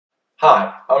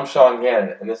Hi, I'm Sean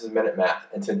Gannon, and this is Minute Math.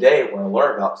 And today we're going to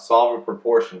learn about solving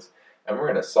proportions, and we're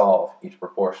going to solve each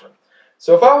proportion.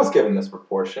 So if I was given this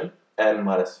proportion, n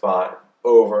minus 5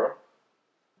 over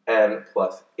n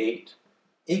plus 8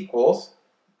 equals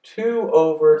 2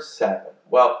 over 7.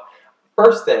 Well,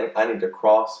 first thing, I need to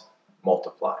cross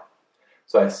multiply.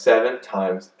 So I have 7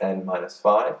 times n minus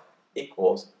 5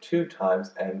 equals 2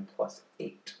 times n plus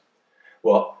 8.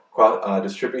 Well,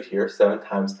 distribute here. 7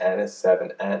 times n is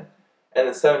 7n. And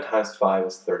then 7 times 5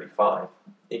 is 35,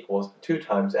 equals 2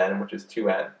 times n, which is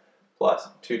 2n, plus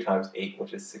 2 times 8,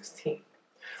 which is 16.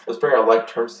 Let's bring our like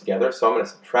terms together. So I'm going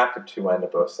to subtract a 2n to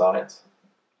both sides.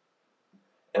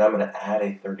 And I'm going to add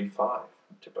a 35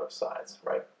 to both sides,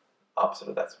 right? Opposite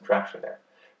of that subtraction there.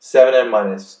 7n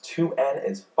minus 2n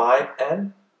is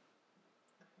 5n,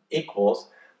 equals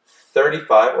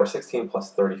 35, or 16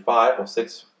 plus 35. Well,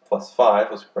 6 plus 5,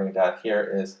 let's bring it down here,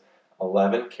 is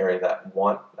 11, carry that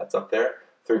 1, that's up there.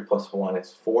 3 plus 1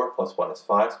 is 4, plus 1 is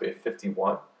 5, so we have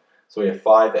 51. So we have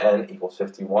 5n equals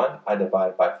 51. I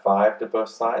divide by 5 to both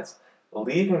sides,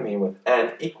 leaving me with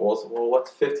n equals, well,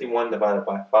 what's 51 divided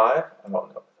by 5? I don't know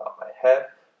off the top of my head.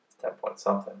 It's 10 point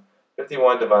something.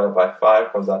 51 divided by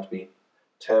 5 comes out to be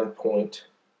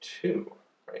 10.2,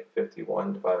 right?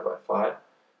 51 divided by 5.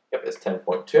 Yep, it's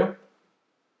 10.2.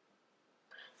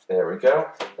 There we go.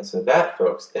 And so that,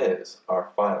 folks, is our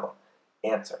final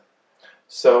answer.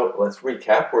 So let's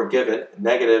recap. We're given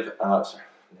negative,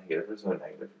 there's no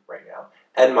negative right now,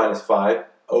 n minus 5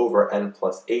 over n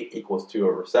plus 8 equals 2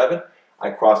 over 7. I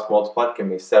cross multiply, give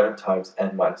me 7 times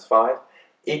n minus 5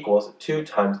 equals 2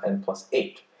 times n plus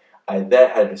 8. I then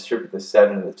had to distribute the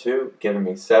 7 and the 2, giving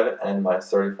me 7n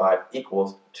minus 35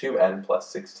 equals 2n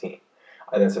plus 16.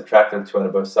 I then subtracted the 2n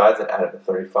on both sides and added the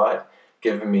 35,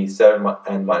 giving me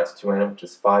 7n minus 2n, which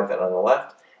is 5n on the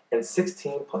left, and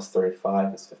 16 plus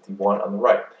 35 is 51 on the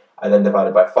right. I then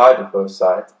divided by 5 to both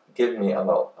sides, giving me on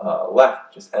the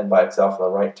left just n by itself, on the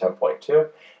right 10.2,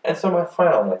 and so my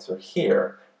final answer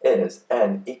here is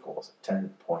n equals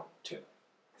 10.2.